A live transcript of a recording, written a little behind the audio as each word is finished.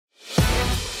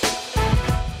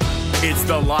It's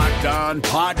the Locked On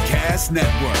Podcast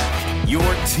Network, your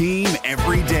team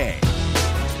every day.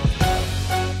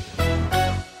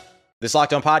 This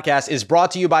Locked On Podcast is brought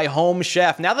to you by Home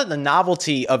Chef. Now that the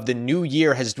novelty of the new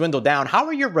year has dwindled down, how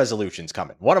are your resolutions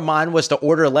coming? One of mine was to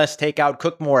order less takeout,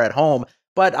 cook more at home,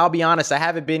 but I'll be honest, I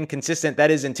haven't been consistent. That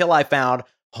is until I found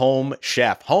Home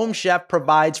Chef. Home Chef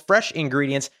provides fresh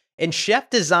ingredients and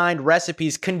chef-designed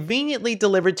recipes conveniently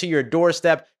delivered to your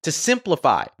doorstep to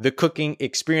simplify the cooking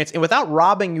experience and without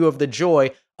robbing you of the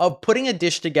joy of putting a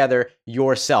dish together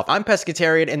yourself. I'm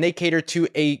pescatarian and they cater to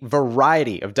a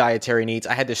variety of dietary needs.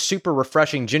 I had this super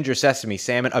refreshing ginger sesame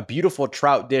salmon, a beautiful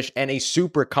trout dish, and a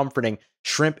super comforting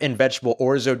shrimp and vegetable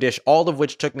orzo dish, all of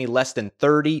which took me less than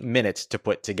 30 minutes to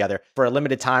put together. For a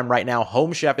limited time right now,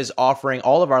 Home Chef is offering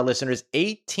all of our listeners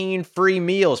 18 free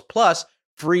meals plus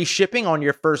free shipping on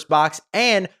your first box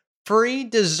and free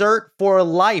dessert for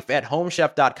life at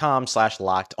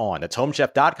homechef.com/lockedon. That's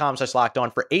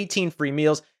homechef.com/lockedon for 18 free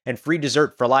meals and free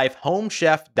dessert for life.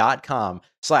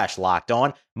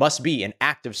 Homechef.com/lockedon. Must be an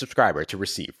active subscriber to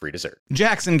receive free dessert.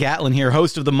 Jackson Gatlin here,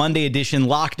 host of the Monday edition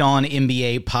Locked On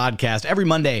NBA podcast. Every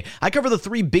Monday, I cover the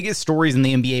three biggest stories in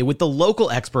the NBA with the local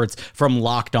experts from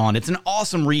Locked On. It's an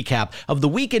awesome recap of the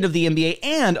weekend of the NBA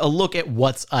and a look at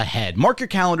what's ahead. Mark your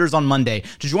calendars on Monday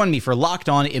to join me for Locked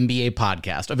On NBA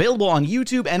podcast, available on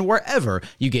YouTube and wherever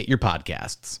you get your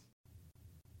podcasts.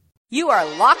 You are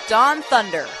Locked On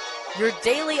Thunder, your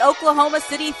daily Oklahoma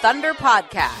City Thunder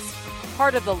podcast.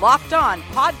 Part of the Locked On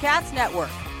Podcast Network,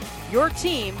 your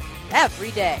team every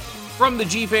day. From the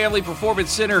G Family Performance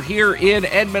Center here in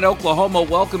Edmond, Oklahoma,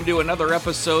 welcome to another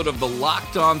episode of the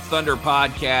Locked On Thunder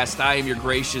podcast. I am your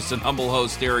gracious and humble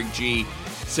host, Eric G.,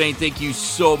 saying thank you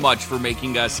so much for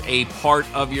making us a part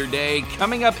of your day.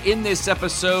 Coming up in this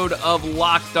episode of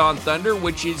Locked On Thunder,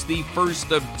 which is the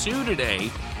first of two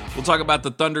today, we'll talk about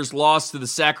the Thunder's loss to the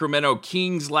Sacramento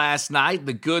Kings last night,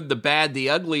 the good, the bad, the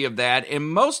ugly of that, and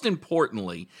most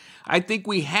importantly, I think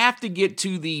we have to get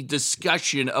to the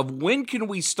discussion of when can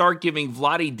we start giving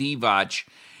Vlade Divac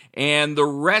and the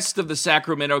rest of the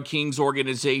Sacramento Kings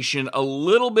organization a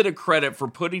little bit of credit for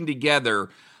putting together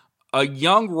a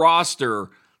young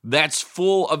roster that's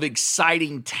full of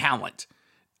exciting talent.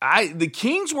 The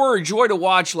Kings were a joy to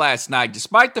watch last night,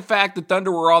 despite the fact the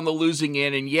Thunder were on the losing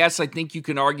end. And yes, I think you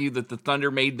can argue that the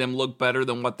Thunder made them look better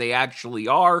than what they actually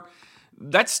are.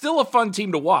 That's still a fun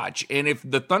team to watch. And if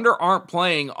the Thunder aren't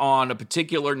playing on a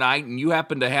particular night and you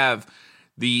happen to have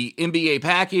the NBA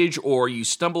package or you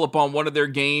stumble upon one of their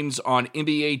games on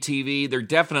NBA TV, they're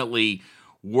definitely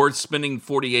worth spending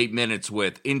 48 minutes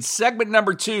with. In segment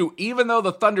number 2, even though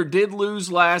the Thunder did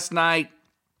lose last night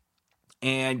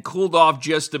and cooled off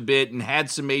just a bit and had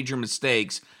some major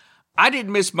mistakes, I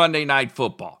didn't miss Monday Night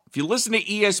Football. If you listen to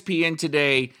ESPN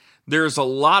today, there's a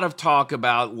lot of talk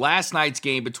about last night's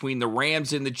game between the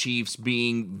Rams and the Chiefs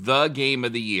being the game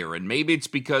of the year. And maybe it's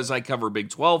because I cover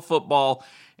Big 12 football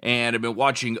and I've been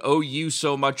watching OU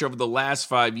so much over the last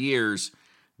 5 years.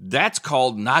 That's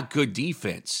called not good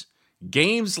defense.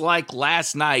 Games like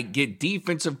last night get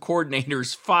defensive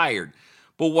coordinators fired.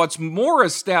 But what's more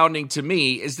astounding to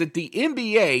me is that the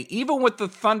NBA, even with the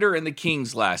Thunder and the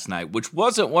Kings last night, which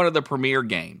wasn't one of the premier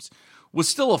games, was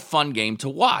still a fun game to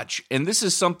watch. And this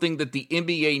is something that the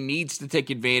NBA needs to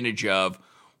take advantage of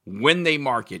when they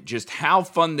market, just how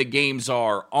fun the games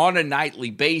are on a nightly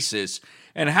basis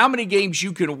and how many games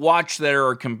you can watch that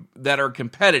are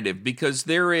competitive, because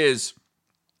there is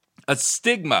a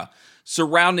stigma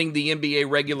surrounding the NBA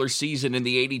regular season and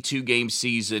the 82-game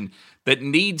season that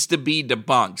needs to be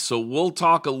debunked. So we'll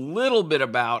talk a little bit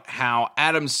about how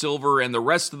Adam Silver and the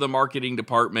rest of the marketing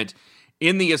department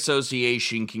in the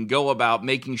association can go about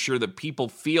making sure that people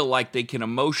feel like they can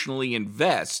emotionally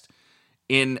invest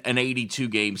in an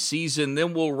 82-game season.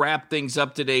 Then we'll wrap things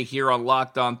up today here on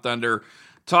Locked On Thunder,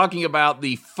 talking about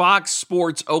the Fox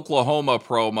Sports Oklahoma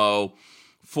promo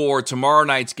for tomorrow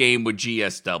night's game with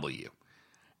GSW.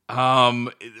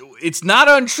 It's not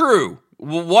untrue.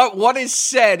 What is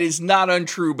said is not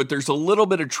untrue, but there's a little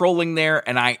bit of trolling there,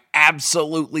 and I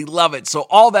absolutely love it. So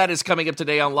all that is coming up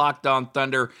today on Locked On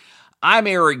Thunder. I'm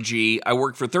Eric G. I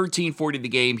work for 1340 The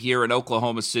Game here in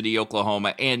Oklahoma City,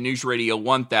 Oklahoma, and News Radio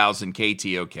 1000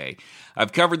 KTOK.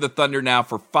 I've covered the Thunder now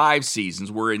for 5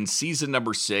 seasons. We're in season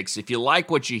number 6. If you like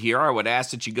what you hear, I would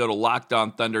ask that you go to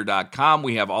LockedOnThunder.com.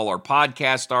 We have all our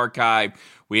podcast archive.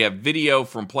 We have video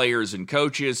from players and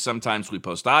coaches. Sometimes we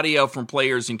post audio from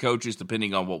players and coaches,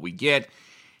 depending on what we get.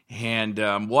 And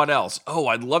what else? Oh,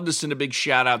 I'd love to send a big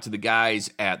shout out to the guys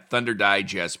at Thunder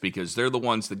Digest, because they're the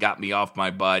ones that got me off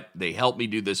my butt. They helped me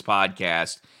do this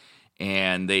podcast,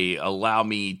 and they allow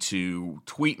me to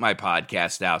tweet my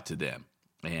podcast out to them.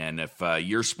 And if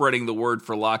you're spreading the word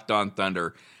for Locked On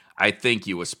Thunder, I thank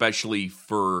you, especially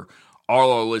for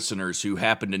all our listeners who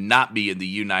happen to not be in the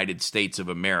United States of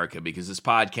America, because this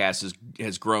podcast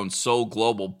has grown so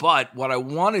global. But what I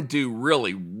want to do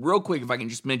really, real quick, if I can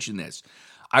just mention this,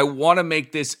 I want to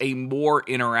make this a more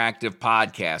interactive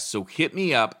podcast. So hit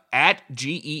me up at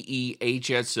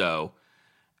GEEHSO,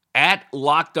 at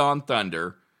Locked On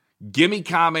Thunder. Give me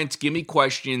comments, give me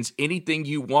questions, anything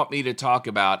you want me to talk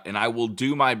about, and I will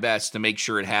do my best to make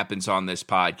sure it happens on this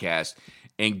podcast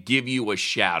and give you a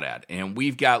shout out. And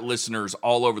we've got listeners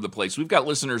all over the place. We've got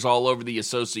listeners all over the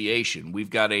association.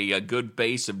 We've got a good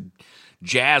base of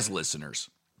Jazz listeners.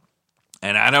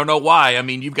 And I don't know why. I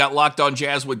mean, you've got Locked On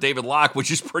Jazz with David Locke, which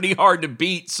is pretty hard to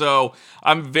beat. So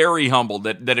I'm very humbled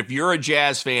that if you're a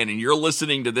Jazz fan and you're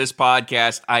listening to this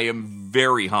podcast, I am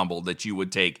very humbled that you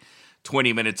would take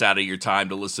 20 minutes out of your time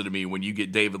to listen to me when you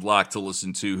get David Locke to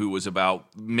listen to, who was about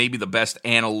maybe the best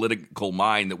analytical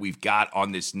mind that we've got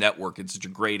on this network. It's such a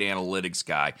great analytics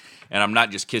guy. And I'm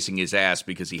not just kissing his ass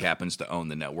because he happens to own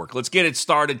the network. Let's get it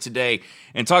started today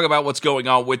and talk about what's going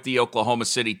on with the Oklahoma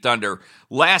City Thunder.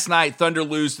 Last night, Thunder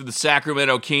lose to the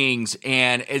Sacramento Kings,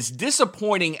 and as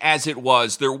disappointing as it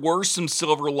was, there were some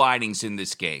silver linings in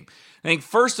this game. I think,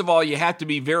 first of all, you have to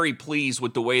be very pleased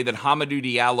with the way that Hamidou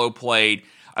Diallo played.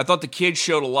 I thought the kid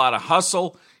showed a lot of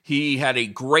hustle. He had a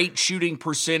great shooting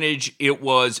percentage. It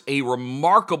was a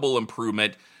remarkable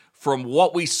improvement from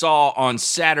what we saw on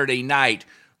Saturday night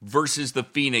versus the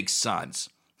Phoenix Suns.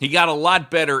 He got a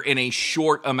lot better in a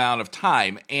short amount of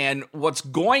time. And what's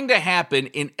going to happen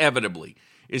inevitably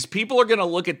is people are going to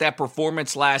look at that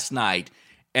performance last night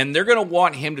and they're going to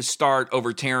want him to start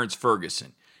over Terrence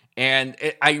Ferguson. And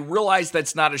I realize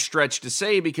that's not a stretch to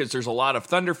say because there's a lot of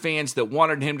Thunder fans that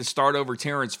wanted him to start over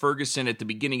Terrence Ferguson at the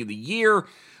beginning of the year,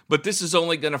 but this is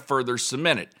only going to further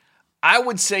cement it. I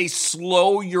would say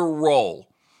slow your roll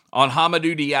on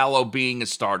Hamidou Diallo being a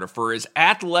starter. For as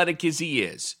athletic as he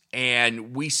is,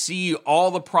 and we see all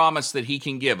the promise that he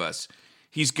can give us,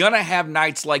 he's going to have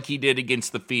nights like he did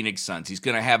against the Phoenix Suns. He's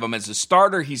going to have him as a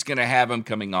starter. He's going to have him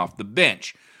coming off the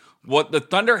bench. What the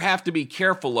Thunder have to be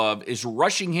careful of is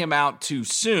rushing him out too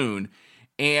soon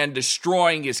and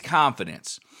destroying his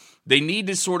confidence. They need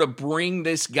to sort of bring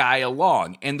this guy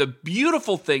along. And the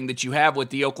beautiful thing that you have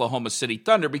with the Oklahoma City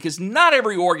Thunder, because not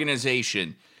every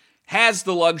organization has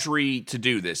the luxury to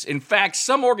do this. In fact,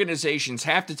 some organizations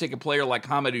have to take a player like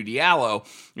Hamidou Diallo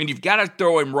and you've got to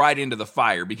throw him right into the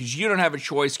fire because you don't have a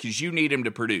choice because you need him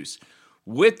to produce.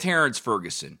 With Terrence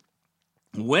Ferguson,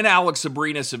 when Alex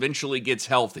Abrines eventually gets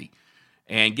healthy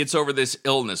and gets over this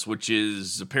illness, which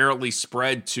is apparently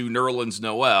spread to Nerlens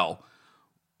Noel,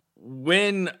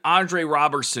 when Andre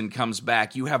Robertson comes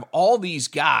back, you have all these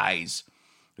guys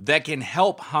that can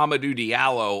help Hamidou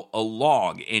Diallo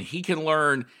along, and he can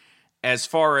learn as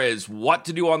far as what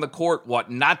to do on the court,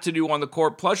 what not to do on the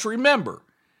court. Plus, remember,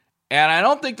 and I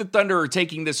don't think the Thunder are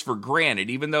taking this for granted,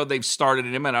 even though they've started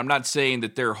him, and I'm not saying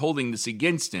that they're holding this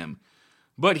against him,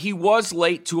 but he was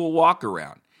late to a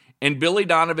walk-around, and Billy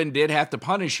Donovan did have to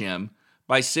punish him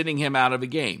by sitting him out of a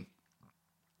game.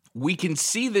 We can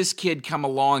see this kid come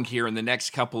along here in the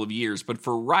next couple of years, but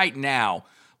for right now,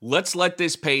 let's let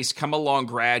this pace come along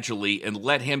gradually and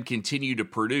let him continue to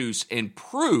produce and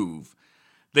prove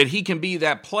that he can be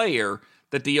that player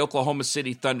that the Oklahoma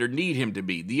City Thunder need him to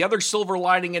be. The other silver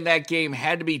lining in that game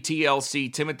had to be TLC,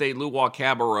 Timothé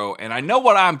Luwawu-Cabarrot, and I know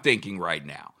what I'm thinking right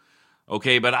now.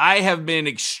 Okay, but I have been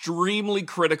extremely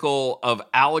critical of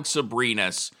Alex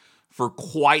Abrines for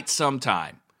quite some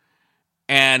time.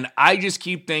 And I just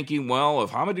keep thinking, well,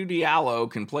 if Hamidou Diallo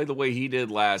can play the way he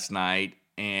did last night,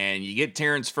 and you get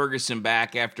Terrence Ferguson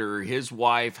back after his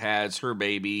wife has her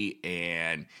baby,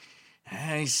 and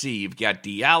I see you've got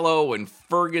Diallo and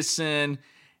Ferguson,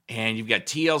 and you've got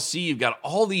TLC, you've got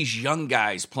all these young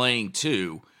guys playing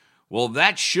too. Well,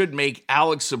 that should make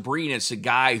Alex Abrines a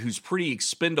guy who's pretty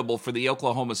expendable for the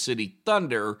Oklahoma City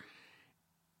Thunder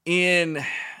in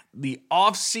the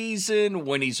offseason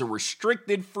when he's a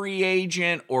restricted free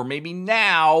agent, or maybe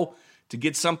now to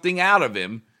get something out of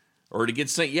him, or to get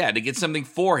something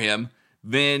for him.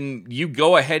 Then you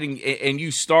go ahead and you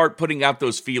start putting out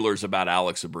those feelers about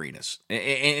Alex Abrines.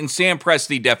 And Sam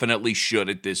Presti definitely should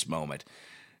at this moment.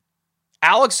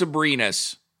 Alex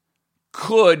Abrines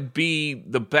could be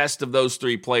the best of those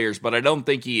three players, but I don't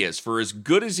think he is. For as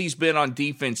good as he's been on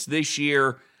defense this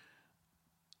year,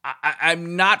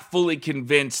 I'm not fully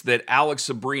convinced that Alex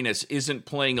Abrines isn't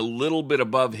playing a little bit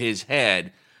above his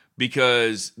head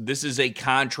because this is a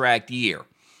contract year.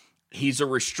 He's a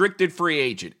restricted free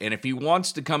agent, and if he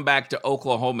wants to come back to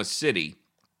Oklahoma City,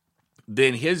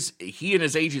 then he and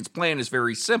his agent's plan is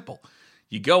very simple.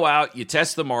 You go out, you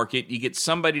test the market, you get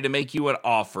somebody to make you an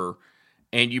offer,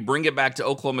 and you bring it back to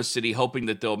Oklahoma City hoping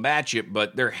that they'll match it,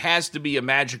 but there has to be a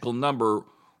magical number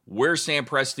where Sam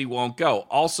Presti won't go.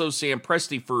 Also, Sam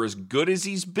Presti, for as good as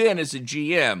he's been as a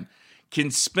GM, can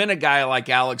spin a guy like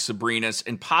Alex Abrines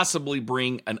and possibly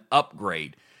bring an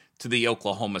upgrade to the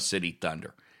Oklahoma City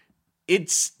Thunder.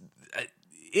 It's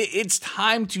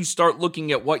time to start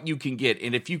looking at what you can get,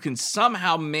 and if you can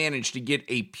somehow manage to get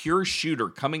a pure shooter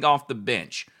coming off the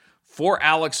bench for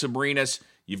Alex Abrines,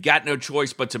 you've got no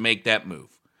choice but to make that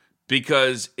move.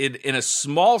 Because in a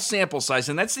small sample size,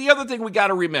 and that's the other thing we got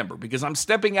to remember, because I'm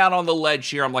stepping out on the ledge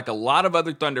here, I'm like a lot of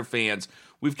other Thunder fans,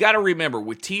 we've got to remember,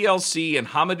 with TLC and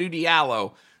Hamidou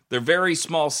Diallo, they're very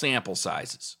small sample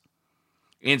sizes.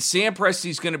 And Sam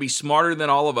Presti's going to be smarter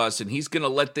than all of us, and he's going to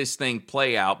let this thing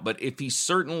play out. But if he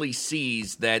certainly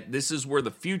sees that this is where the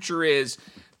future is,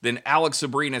 then Alex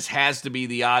Abrines has to be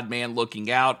the odd man looking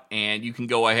out, and you can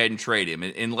go ahead and trade him.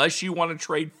 Unless you want to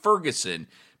trade Ferguson,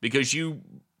 because you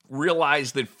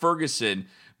realize that Ferguson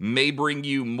may bring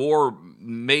you more, you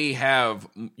may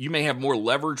have more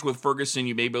leverage with Ferguson,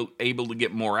 you may be able to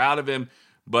get more out of him,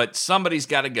 but somebody's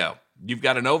got to go. You've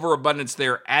got an overabundance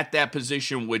there at that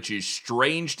position, which is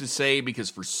strange to say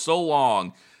because for so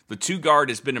long, the two guard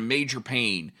has been a major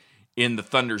pain in the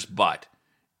Thunder's butt.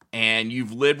 And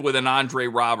you've lived with an Andre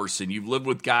Robertson. You've lived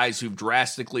with guys who've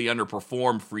drastically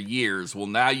underperformed for years. Well,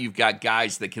 now you've got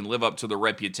guys that can live up to the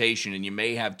reputation, and you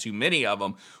may have too many of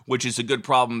them, which is a good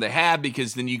problem to have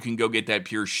because then you can go get that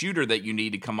pure shooter that you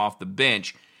need to come off the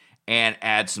bench and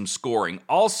add some scoring.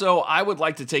 Also, I would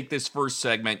like to take this first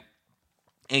segment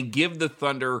and give the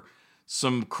Thunder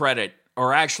some credit,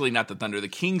 or actually not the Thunder, the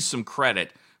Kings some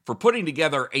credit for putting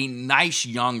together a nice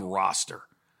young roster.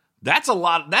 That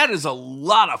is a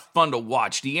lot of fun to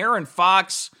watch. De'Aaron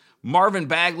Fox, Marvin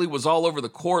Bagley was all over the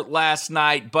court last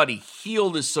night. Buddy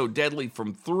Hield is so deadly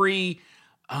from three.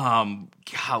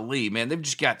 Golly, man,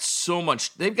 they've got so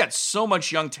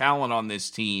much young talent on this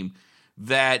team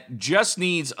that just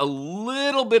needs a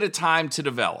little bit of time to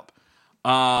develop.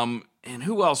 And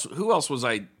who else was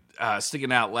I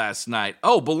sticking out last night?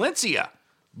 Oh, Valencia.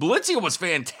 Valencia was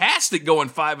fantastic going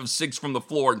 5 of 6 from the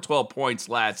floor and 12 points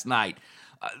last night.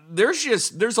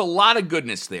 There's a lot of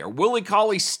goodness there. Willie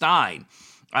Cauley-Stein,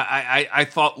 I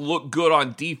thought looked good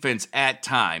on defense at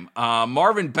time.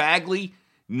 Marvin Bagley,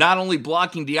 not only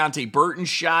blocking Deonte Burton's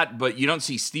shot, but you don't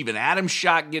see Steven Adams'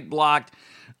 shot get blocked.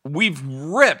 We've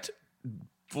ripped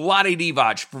Vlade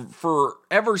Divac for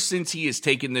ever since he has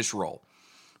taken this role.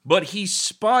 But he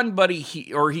spun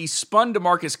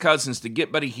DeMarcus Cousins to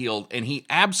get Buddy Hield, and he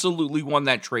absolutely won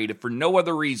that trade. If for no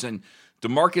other reason,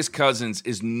 DeMarcus Cousins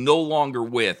is no longer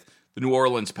with the New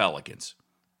Orleans Pelicans.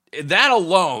 That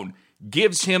alone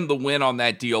gives him the win on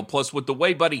that deal. Plus, with the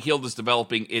way Buddy Hield is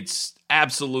developing, it's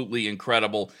absolutely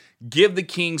incredible. Give the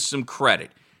Kings some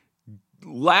credit.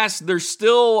 There's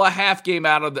still a half game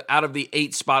out of the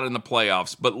 8th spot in the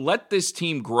playoffs, but let this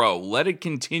team grow. Let it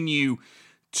continue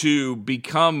to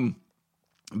become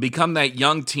that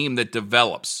young team that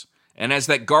develops. And as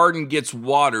that garden gets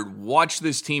watered, watch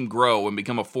this team grow and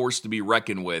become a force to be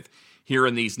reckoned with here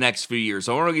in these next few years.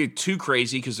 I don't want to get too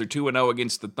crazy because they're 2-0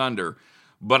 against the Thunder,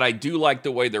 but I do like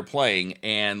the way they're playing.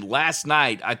 And last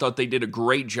night, I thought they did a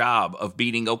great job of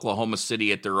beating Oklahoma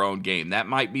City at their own game. That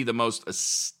might be the most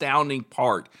astounding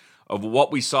part of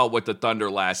what we saw with the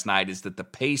Thunder last night, is that the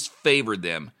pace favored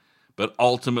them, but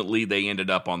ultimately they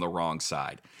ended up on the wrong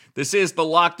side. This is the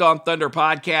Locked On Thunder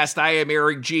podcast. I am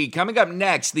Eric G. Coming up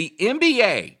next, the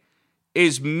NBA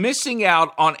is missing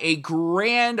out on a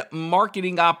grand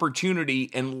marketing opportunity,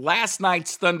 and last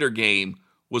night's Thunder game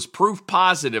was proof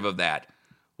positive of that.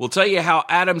 We'll tell you how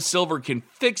Adam Silver can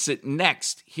fix it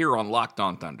next here on Locked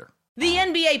On Thunder. The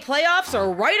NBA playoffs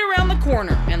are right around the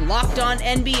corner, and Locked On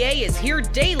NBA is here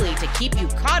daily to keep you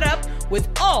caught up with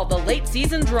all the late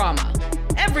season drama.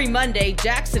 Every Monday,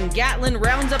 Jackson Gatlin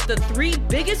rounds up the 3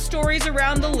 biggest stories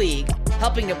around the league,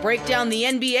 helping to break down the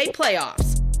NBA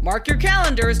playoffs. Mark your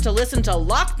calendars to listen to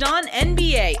Locked On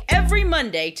NBA every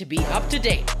Monday to be up to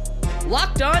date.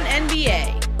 Locked On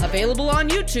NBA, available on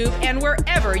YouTube and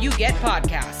wherever you get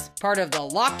podcasts. Part of the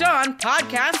Locked On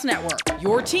Podcast Network,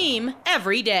 your team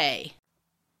every day.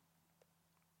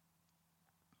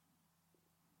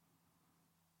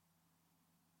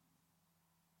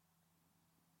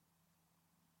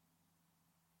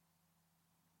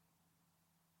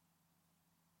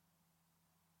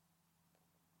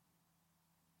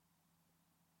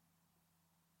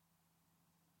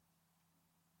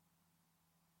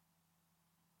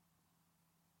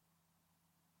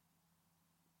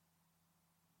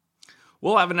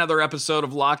 We'll have another episode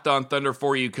of Locked On Thunder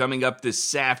for you coming up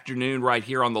this afternoon right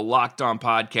here on the Locked On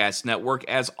Podcast Network.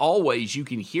 As always, you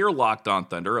can hear Locked On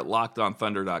Thunder at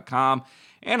LockedOnThunder.com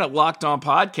and at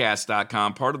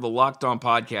LockedOnPodcast.com, part of the Locked On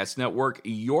Podcast Network,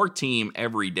 your team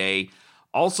every day.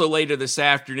 Also later this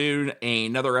afternoon,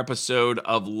 another episode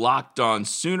of Locked On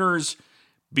Sooners,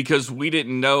 because we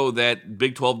didn't know that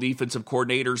Big 12 defensive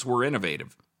coordinators were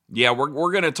innovative. Yeah,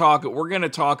 we're going to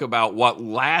talk about what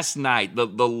last night, the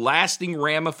lasting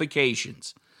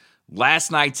ramifications last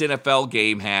night's NFL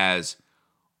game has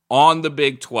on the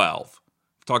Big 12.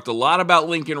 We've talked a lot about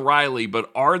Lincoln Riley, but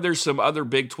are there some other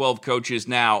Big 12 coaches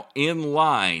now in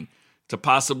line to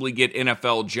possibly get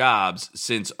NFL jobs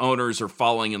since owners are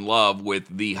falling in love with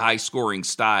the high-scoring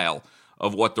style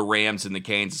of what the Rams and the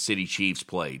Kansas City Chiefs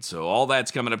played? So all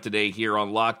that's coming up today here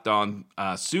on Locked On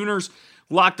Sooners.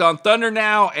 Locked On Thunder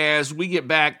now as we get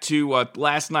back to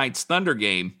last night's Thunder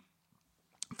game.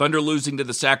 Thunder losing to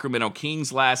the Sacramento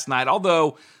Kings last night,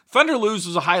 although Thunder lose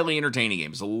was a highly entertaining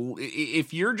game. So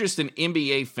if you're just an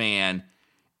NBA fan,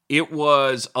 it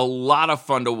was a lot of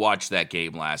fun to watch that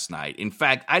game last night. In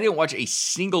fact, I didn't watch a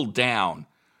single down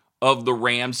of the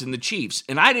Rams and the Chiefs,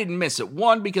 and I didn't miss it.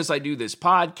 One, because I do this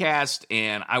podcast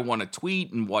and I want to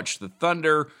tweet and watch the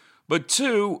Thunder, but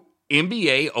two,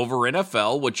 NBA over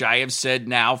NFL, which I have said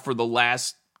now for the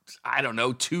last,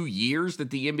 2 years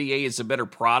that the NBA is a better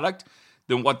product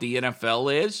than what the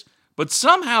NFL is. But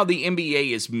somehow the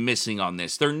NBA is missing on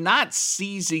this. They're not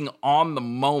seizing on the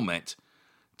moment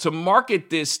to market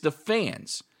this to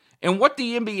fans. And what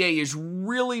the NBA is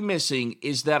really missing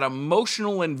is that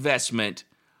emotional investment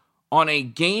on a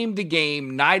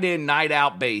game-to-game, night-in,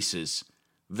 night-out basis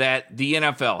that the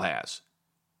NFL has.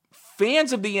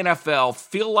 Fans of the NFL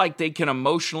feel like they can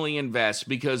emotionally invest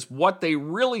because what they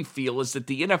really feel is that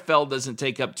the NFL doesn't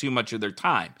take up too much of their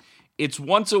time. It's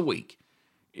once a week,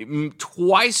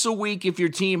 twice a week if your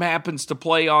team happens to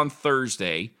play on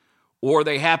Thursday, or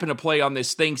they happen to play on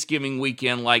this Thanksgiving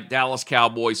weekend like Dallas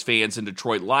Cowboys fans and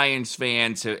Detroit Lions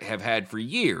fans have had for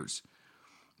years.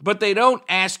 But they don't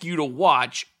ask you to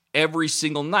watch every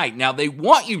single night. Now, they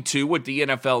want you to with the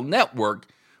NFL Network,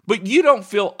 but you don't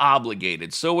feel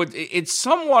obligated. So it's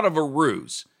somewhat of a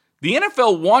ruse. The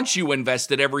NFL wants you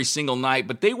invested every single night,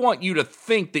 but they want you to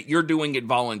think that you're doing it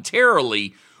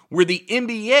voluntarily, where the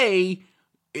NBA,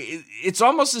 it's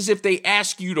almost as if they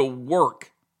ask you to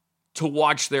work to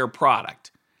watch their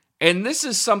product. And this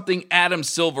is something Adam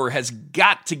Silver has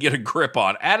got to get a grip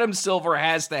on. Adam Silver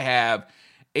has to have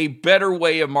a better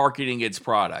way of marketing its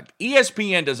product.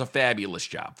 ESPN does a fabulous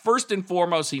job. First and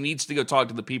foremost, he needs to go talk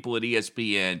to the people at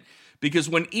ESPN, because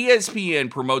when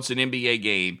ESPN promotes an NBA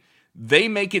game, they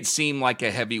make it seem like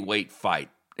a heavyweight fight.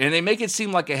 And they make it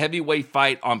seem like a heavyweight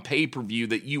fight on pay-per-view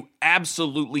that you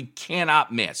absolutely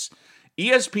cannot miss.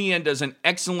 ESPN does an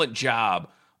excellent job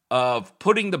of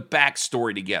putting the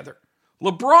backstory together.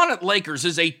 LeBron at Lakers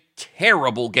is a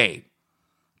terrible game.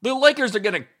 The Lakers are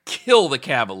going to kill the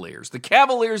Cavaliers. The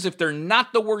Cavaliers, if they're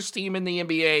not the worst team in the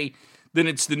NBA, then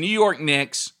it's the New York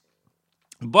Knicks.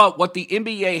 But what the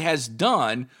NBA has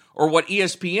done, or what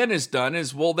ESPN has done,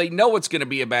 is, well, they know it's going to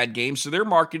be a bad game, so they're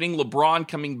marketing LeBron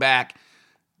coming back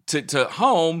to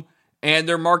home, and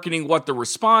they're marketing what the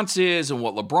response is and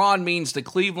what LeBron means to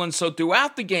Cleveland. So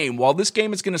throughout the game, while this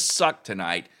game is going to suck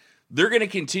tonight, they're going to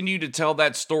continue to tell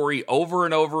that story over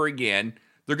and over again.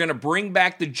 They're going to bring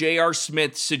back the J.R.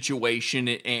 Smith situation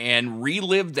and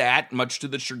relive that, much to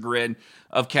the chagrin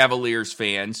of Cavaliers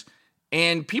fans.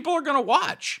 And people are going to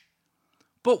watch.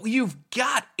 But you've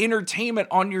got entertainment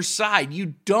on your side.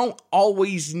 You don't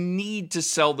always need to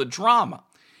sell the drama.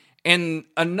 And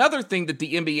another thing that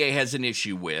the NBA has an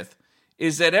issue with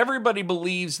is that everybody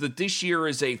believes that this year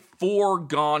is a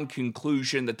foregone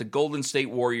conclusion that the Golden State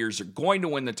Warriors are going to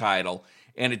win the title,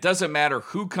 and it doesn't matter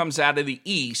who comes out of the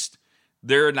East,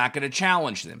 they're not going to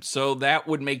challenge them. So that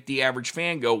would make the average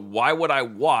fan go, why would I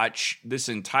watch this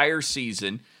entire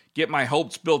season, get my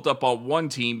hopes built up on one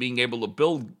team being able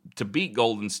to beat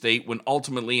Golden State when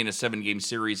ultimately in a 7-game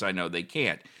series I know they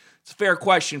can't? It's a fair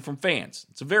question from fans.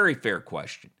 It's a very fair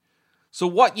question. So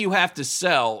what you have to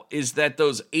sell is that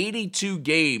those 82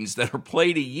 games that are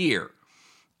played a year,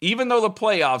 even though the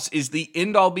playoffs is the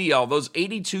end-all be-all, those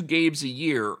 82 games a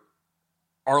year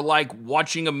are like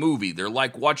watching a movie. They're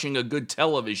like watching a good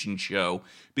television show,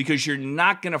 because you're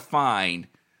not going to find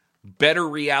better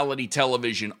reality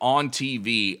television on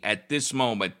TV at this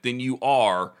moment than you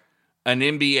are an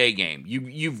NBA game.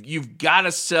 You've got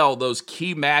to sell those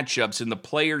key matchups and the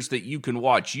players that you can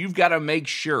watch. You've got to make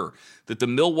sure that the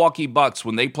Milwaukee Bucks,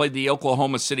 when they played the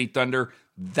Oklahoma City Thunder,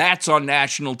 That's on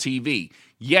national TV.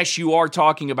 Yes, you are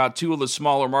talking about two of the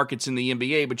smaller markets in the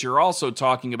NBA, but you're also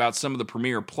talking about some of the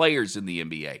premier players in the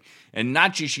NBA. And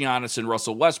not just Giannis and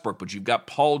Russell Westbrook, but you've got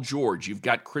Paul George, you've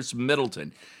got Chris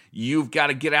Middleton. You've got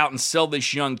to get out and sell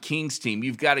this young Kings team.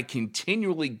 You've got to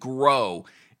continually grow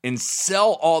and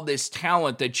sell all this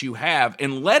talent that you have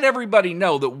and let everybody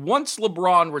know that once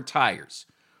LeBron retires,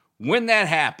 when that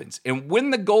happens, and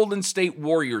when the Golden State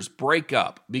Warriors break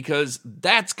up, because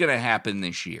that's going to happen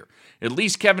this year, at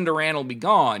least Kevin Durant will be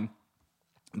gone,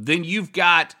 then you've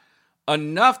got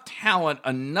enough talent,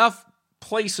 enough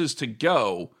places to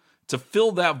go to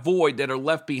fill that void that are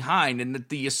left behind, and that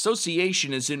the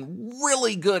association is in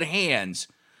really good hands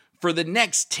for the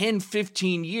next 10,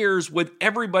 15 years with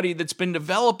everybody that's been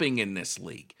developing in this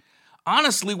league.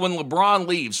 Honestly, when LeBron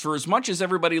leaves, for as much as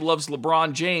everybody loves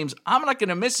LeBron James, I'm not going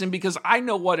to miss him because I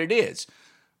know what it is.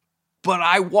 But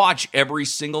I watch every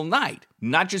single night,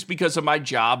 not just because of my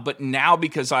job, but now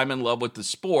because I'm in love with the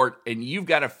sport, and you've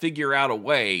got to figure out a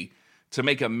way to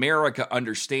make America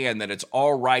understand that it's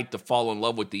all right to fall in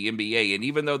love with the NBA. And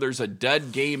even though there's a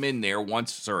dud game in there I'm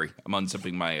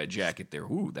unzipping my jacket there.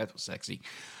 Ooh, that was sexy.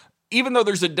 Even though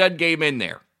there's a dud game in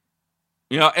there,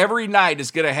 every night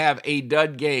is going to have a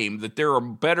dud game, that there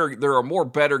are more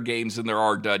better games than there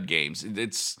are dud games.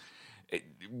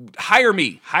 Hire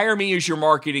me as your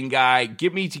marketing guy.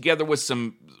 Get me together with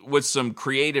some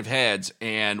creative heads,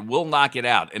 and we'll knock it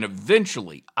out. And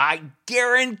eventually, I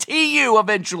guarantee you,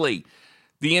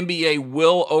 the NBA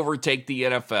will overtake the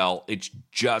NFL. It's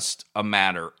just a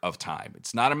matter of time.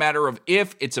 It's not a matter of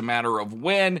if, it's a matter of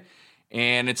when.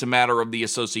 And it's a matter of the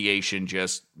association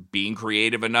just being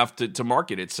creative enough to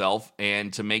market itself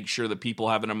and to make sure that people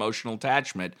have an emotional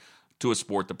attachment to a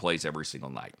sport that plays every single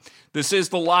night. This is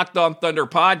the Locked On Thunder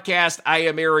podcast. I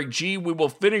am Eric G. We will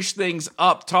finish things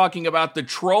up talking about the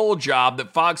troll job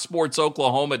that Fox Sports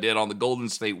Oklahoma did on the Golden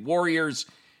State Warriors,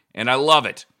 and I love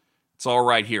it. It's all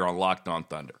right here on Locked On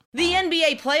Thunder. The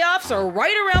NBA playoffs are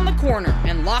right around the corner,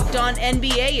 and Locked On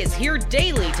NBA is here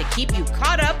daily to keep you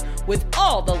caught up with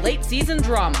all the late season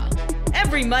drama.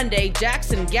 Every Monday,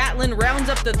 Jackson Gatlin rounds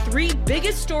up the 3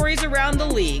 biggest stories around the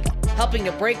league, helping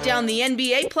to break down the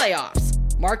NBA playoffs.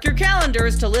 Mark your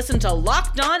calendars to listen to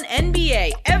Locked On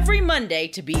NBA every Monday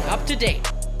to be up to date.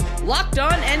 Locked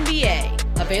On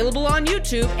NBA, available on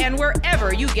YouTube and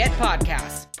wherever you get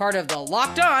podcasts. Part of the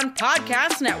Locked On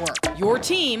Podcast Network, your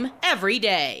team every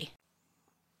day.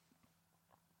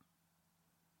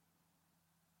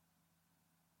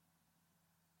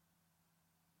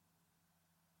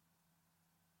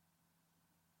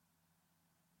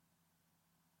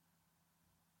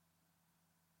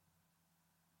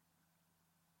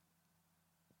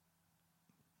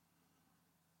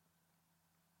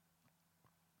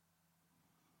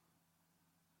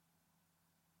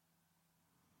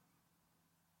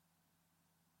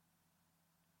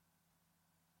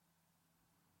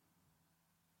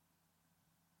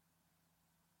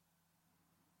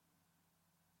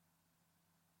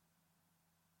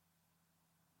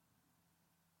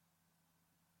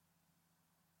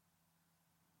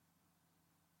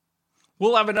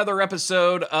 We'll have another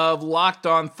episode of Locked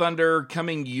On Thunder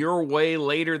coming your way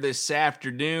later this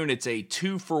afternoon. It's a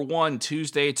 2-for-1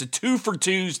 Tuesday. It's a 2 for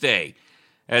Tuesday,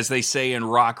 as they say in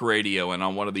rock radio and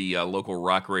on one of the local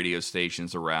rock radio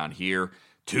stations around here.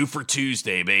 2 for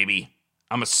Tuesday, baby.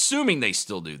 I'm assuming they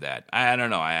still do that. I don't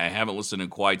know. I haven't listened in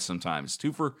quite some time. Is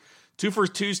 2 for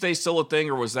Tuesday still a thing,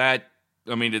 or was that,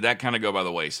 did that kind of go by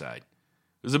the wayside?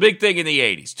 It was a big thing in the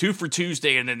 80s. 2 for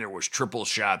Tuesday, and then there was Triple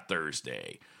Shot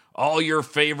Thursday. All your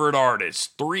favorite artists,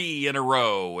 3 in a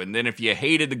row. And then if you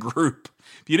hated the group,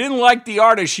 if you didn't like the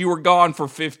artist, you were gone for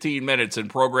 15 minutes. And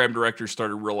program directors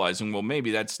started realizing, well,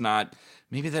 maybe that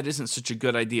isn't such a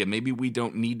good idea. Maybe we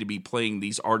don't need to be playing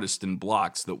these artists in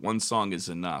blocks, that one song is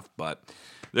enough. But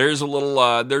there's a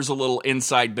little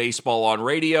inside baseball on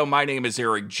radio. My name is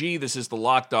Eric G. This is the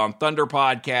Locked On Thunder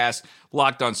podcast.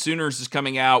 Locked On Sooners is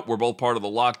coming out. We're both part of the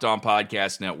Locked On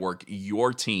Podcast Network,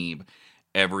 your team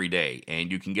every day. And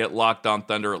you can get Locked On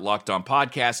Thunder at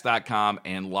LockedOnPodcast.com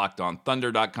and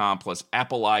LockedOnThunder.com, plus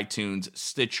Apple iTunes,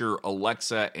 Stitcher,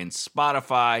 Alexa, and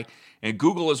Spotify, and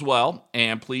Google as well.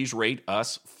 And please rate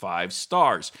us 5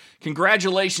 stars.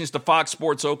 Congratulations to Fox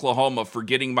Sports Oklahoma for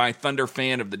getting my Thunder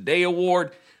Fan of the Day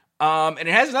award. And it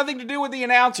has nothing to do with the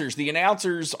announcers. The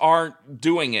announcers aren't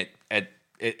doing it at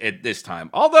this time.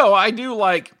 Although I do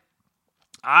like...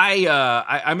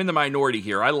 I'm in the minority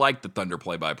here. I like the Thunder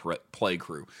play-by-play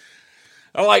crew.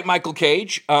 I like Michael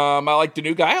Cage. I like the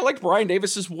new guy. I like Brian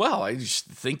Davis as well. I just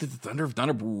think that the Thunder have done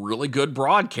a really good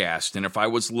broadcast. And if I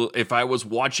was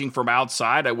watching from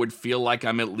outside, I would feel like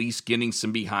I'm at least getting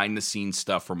some behind-the-scenes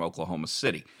stuff from Oklahoma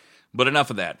City. But enough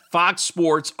of that. Fox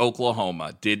Sports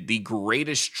Oklahoma did the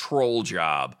greatest troll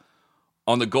job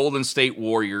on the Golden State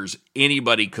Warriors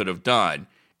anybody could have done.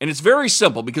 And it's very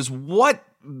simple because what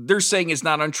they're saying is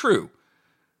not untrue.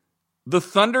 The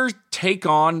Thunder take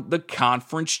on the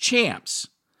conference champs.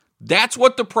 That's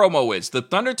what the promo is. The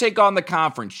Thunder take on the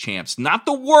conference champs, not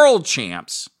the world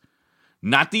champs,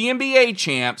 not the NBA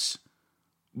champs,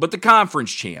 but the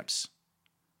conference champs.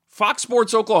 Fox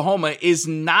Sports Oklahoma is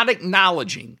not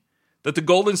acknowledging that the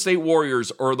Golden State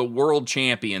Warriors are the world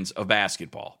champions of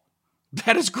basketball.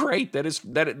 That is great. That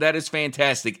is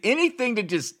fantastic. Anything to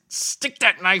just stick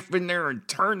that knife in there and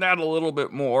turn that a little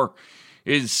bit more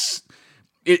is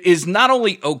not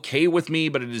only okay with me,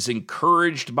 but it is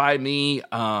encouraged by me.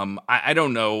 I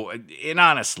don't know. And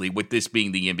honestly, with this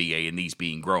being the NBA and these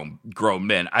being grown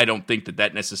men, I don't think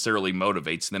that necessarily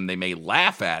motivates them. They may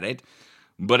laugh at it,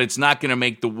 but it's not going to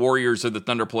make the Warriors or the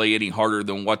Thunder play any harder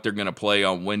than what they're going to play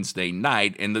on Wednesday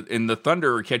night. And the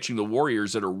Thunder are catching the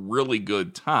Warriors at a really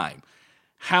good time.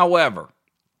 However,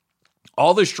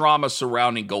 all this drama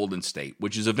surrounding Golden State,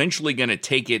 which is eventually going to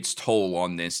take its toll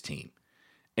on this team,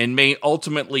 and may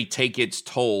ultimately take its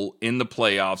toll in the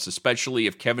playoffs, especially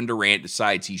if Kevin Durant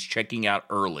decides he's checking out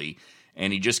early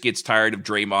and he just gets tired of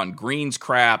Draymond Green's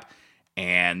crap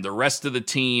and the rest of the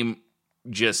team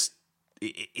just,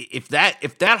 if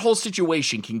that whole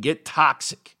situation can get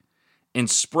toxic and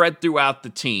spread throughout the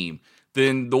team,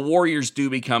 then the Warriors do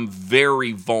become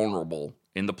very vulnerable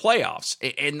in the playoffs.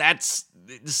 And that's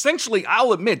essentially,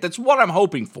 I'll admit, that's what I'm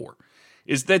hoping for,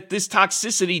 is that this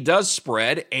toxicity does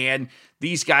spread and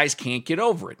these guys can't get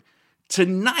over it.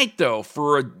 Tonight, though,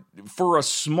 for a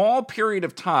small period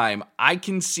of time, I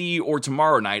can see, or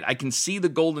tomorrow night, I can see the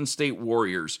Golden State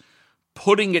Warriors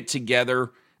putting it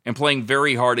together and playing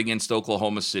very hard against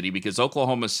Oklahoma City, because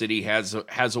Oklahoma City has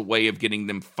a way of getting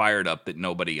them fired up that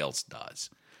nobody else does.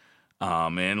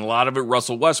 And a lot of it,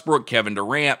 Russell Westbrook, Kevin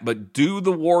Durant, but do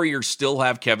the Warriors still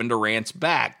have Kevin Durant's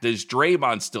back? Does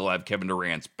Draymond still have Kevin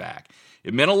Durant's back?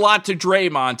 It meant a lot to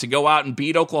Draymond to go out and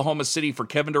beat Oklahoma City for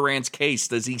Kevin Durant's case.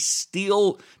 Does he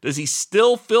still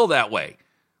feel that way?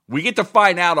 We get to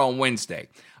find out on Wednesday.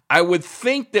 I would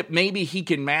think that maybe he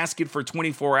can mask it for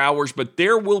 24 hours, but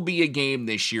there will be a game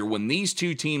this year when these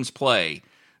two teams play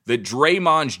that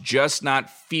Draymond's just not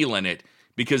feeling it,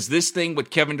 because this thing with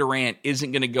Kevin Durant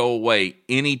isn't going to go away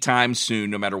anytime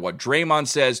soon, no matter what Draymond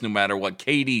says, no matter what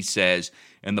KD says,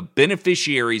 and the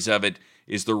beneficiaries of it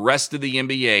is the rest of the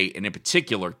NBA, and in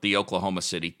particular, the Oklahoma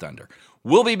City Thunder.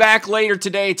 We'll be back later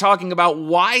today talking about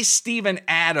why Steven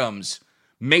Adams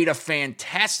made a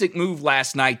fantastic move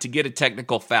last night to get a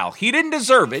technical foul. He didn't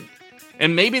deserve it,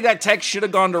 and maybe that tech should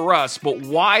have gone to Russ, but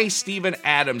why Steven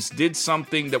Adams did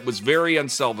something that was very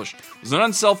unselfish. It was an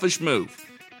unselfish move,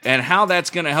 and how that's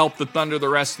going to help the Thunder the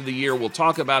rest of the year. We'll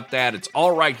talk about that. It's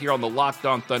all right here on the Locked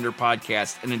On Thunder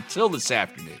podcast, and until this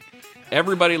afternoon,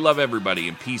 everybody love everybody,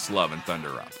 and peace, love, and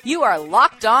Thunder up. You are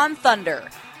Locked On Thunder,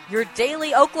 your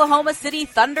daily Oklahoma City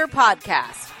Thunder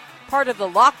podcast. Part of the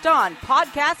Locked On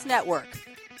Podcast Network,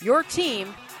 your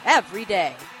team every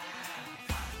day.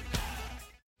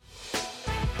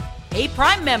 Hey,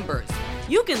 Prime members,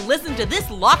 you can listen to this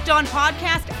Locked On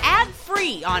podcast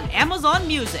ad-free on Amazon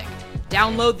Music.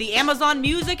 Download the Amazon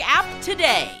Music app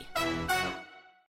today.